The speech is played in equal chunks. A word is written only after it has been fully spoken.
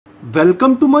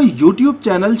Welcome to my YouTube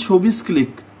channel Showbiz Click.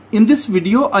 In this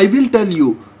video I will tell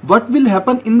you what will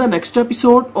happen in the next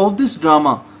episode of this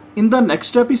drama. In the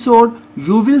next episode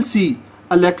you will see,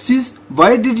 Alexis,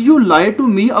 why did you lie to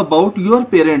me about your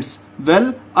parents?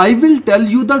 Well, I will tell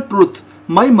you the truth.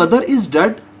 My mother is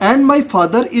dead and my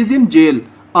father is in jail.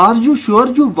 Are you sure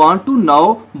you want to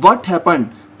know what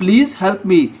happened? Please help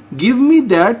me. Give me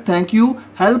that, thank you.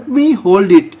 Help me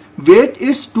hold it. Wait,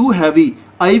 it's too heavy.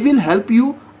 I will help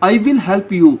you. I will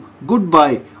help you.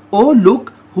 Goodbye. Oh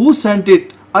look, who sent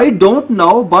it? I don't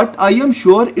know, but I am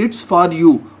sure it's for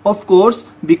you. Of course,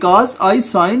 because I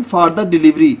signed for the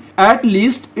delivery. At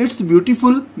least it's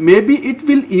beautiful. Maybe it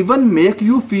will even make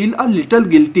you feel a little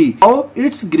guilty. Oh,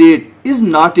 it's great, is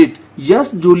not it?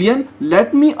 Yes, Julian,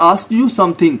 let me ask you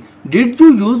something. Did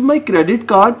you use my credit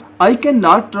card? I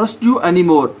cannot trust you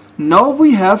anymore. Now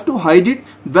we have to hide it.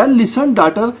 Well, listen,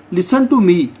 daughter, listen to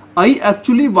me. I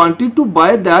actually wanted to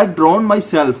buy that drone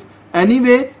myself.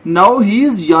 Anyway, now he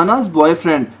is Yana's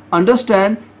boyfriend.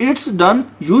 Understand? It's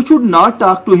done. You should not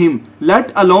talk to him,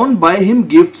 let alone buy him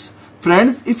gifts.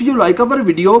 Friends, if you like our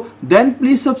video, then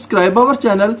please subscribe our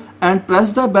channel and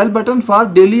press the bell button for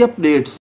daily updates.